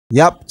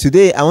Yep,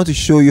 today I want to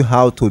show you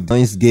how to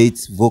noise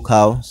gate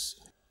vocals.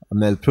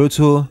 I'm El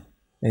Proto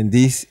and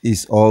this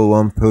is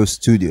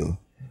alloneprostudio.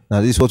 Now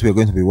this is what we're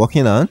going to be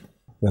working on.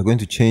 We're going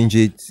to change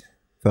it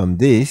from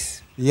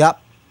this. Yep,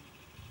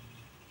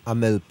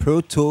 I'm El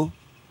Proto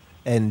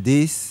and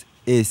this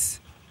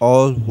is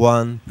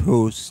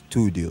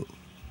alloneprostudio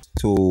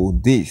to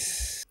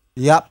this.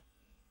 Yep,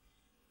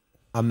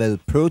 I'm El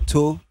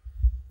Proto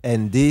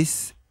and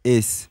this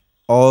is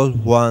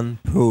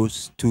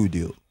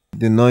alloneprostudio.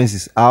 The noise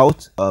is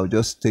out. I'll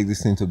just take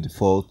this into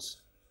default.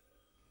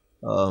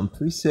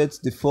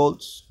 Presets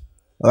default.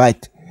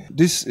 Alright,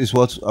 this is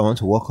what I want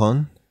to work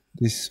on.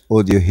 This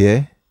audio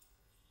here.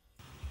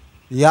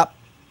 Yep,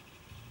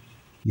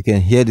 you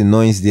can hear the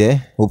noise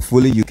there.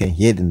 Hopefully you can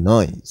hear the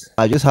noise.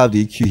 I just have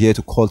the EQ here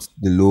to cut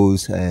the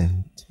lows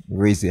and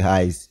raise the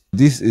highs.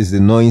 This is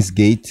the noise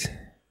gate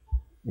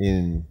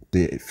in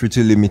the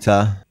frequency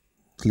limiter.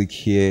 Click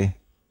here,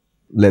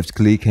 left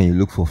click, and you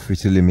look for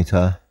frequency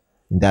limiter.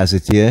 That's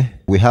it here.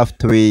 We have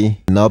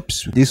 3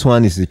 knobs. This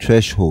one is the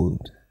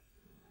threshold.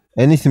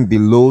 Anything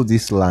below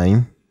this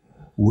line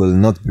will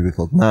not be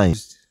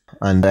recognized,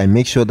 and I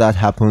make sure that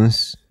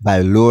happens by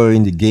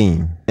lowering the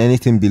gain.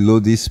 Anything below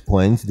this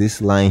point,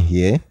 this line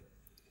here,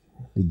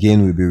 the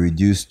gain will be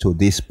reduced to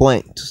this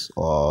point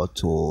or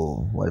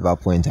to whatever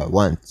point I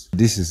want.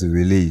 This is the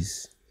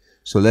release.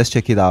 So let's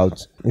check it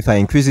out. If I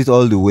increase it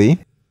all the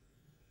way,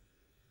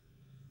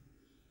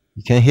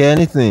 you can't hear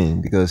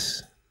anything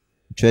because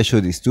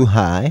threshold is too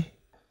high.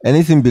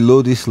 Anything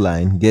below this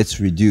line gets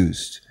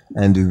reduced,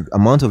 and the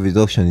amount of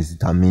reduction is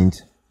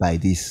determined by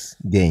this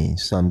gain.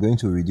 So I'm going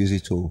to reduce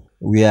it to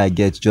where I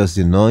get just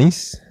the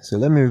noise. So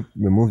let me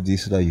remove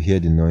this so that you hear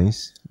the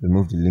noise.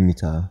 Remove the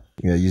limiter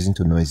we are using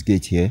to noise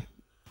gate here.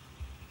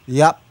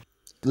 Yep,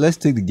 let's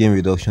take the gain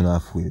reduction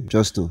halfway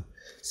just to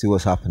see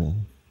what's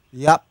happening.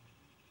 Yep,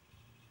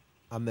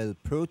 I'm El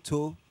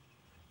Proto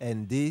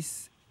and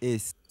this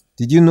is.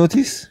 Did you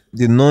notice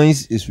the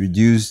noise is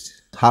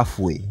reduced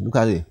halfway? Look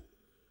at it.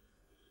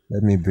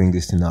 Let me bring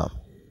this thing up.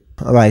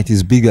 Alright,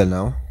 it's bigger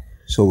now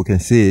so we can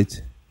see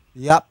it.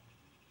 Yep,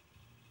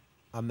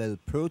 I'm El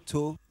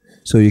Proto.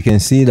 So you can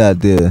see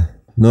that the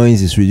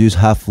noise is reduced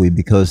halfway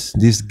because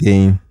this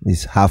gain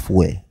is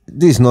halfway.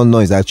 This is not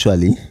noise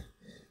actually,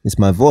 it's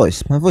my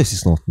voice. My voice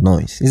is not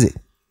noise, is it?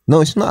 No,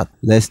 it's not.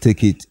 Let's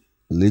take it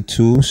a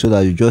little so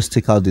that you just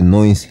take out the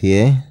noise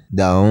here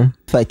down.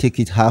 If I take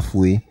it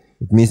halfway,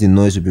 it means the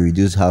noise will be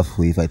reduced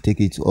halfway. If I take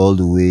it all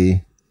the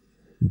way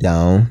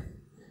down,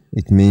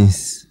 it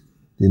means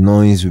the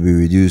noise will be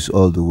reduced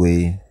all the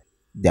way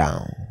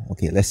down.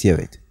 Okay, let's hear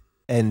it.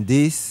 And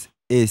this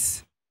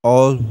is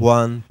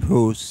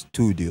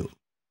alloneprostudio.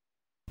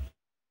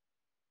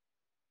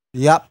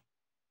 Yep,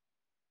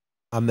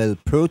 I'm El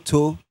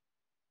Proto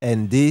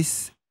and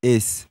this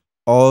is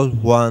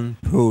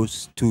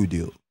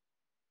alloneprostudio.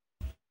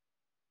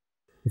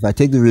 If I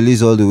take the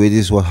release all the way, this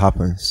is what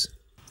happens.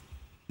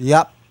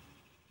 Yep,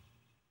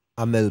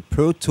 I'm El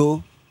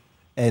Proto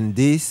and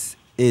this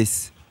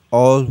is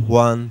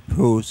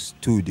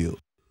alloneprostudio.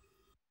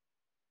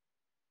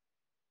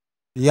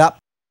 Yep,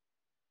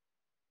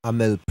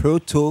 I'm El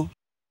Proto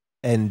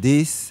and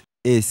this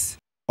is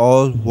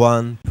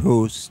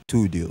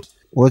alloneprostudio.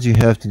 What you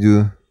have to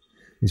do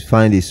is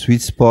find a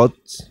sweet spot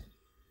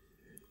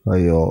for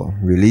your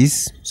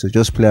release. So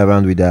just play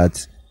around with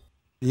that.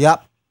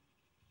 Yep,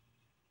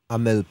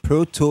 I'm El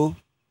Proto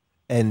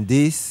and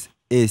this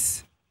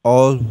is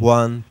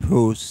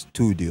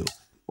alloneprostudio.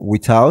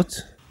 Without.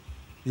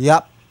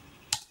 Yep.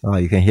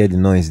 You can hear the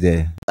noise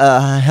there.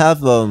 I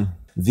have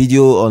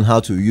video on how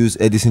to use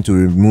Edison to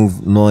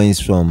remove noise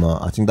from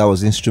I think that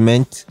was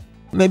instrument.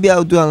 Maybe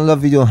I'll do another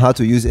video on how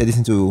to use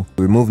Edison to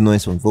remove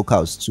noise from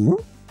vocals too.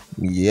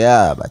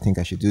 Yeah, I think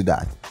I should do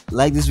that.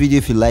 Like this video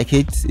if you like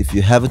it. If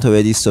you haven't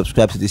already,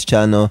 subscribe to this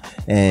channel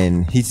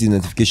and hit the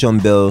notification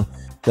bell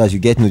so that you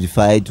get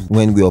notified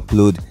when we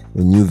upload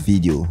a new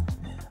video.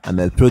 I'm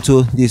El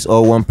Proto, this is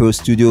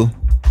alloneprostudio.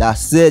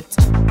 That's it.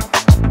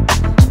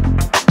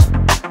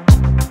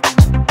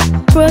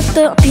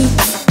 Proto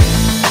Beats.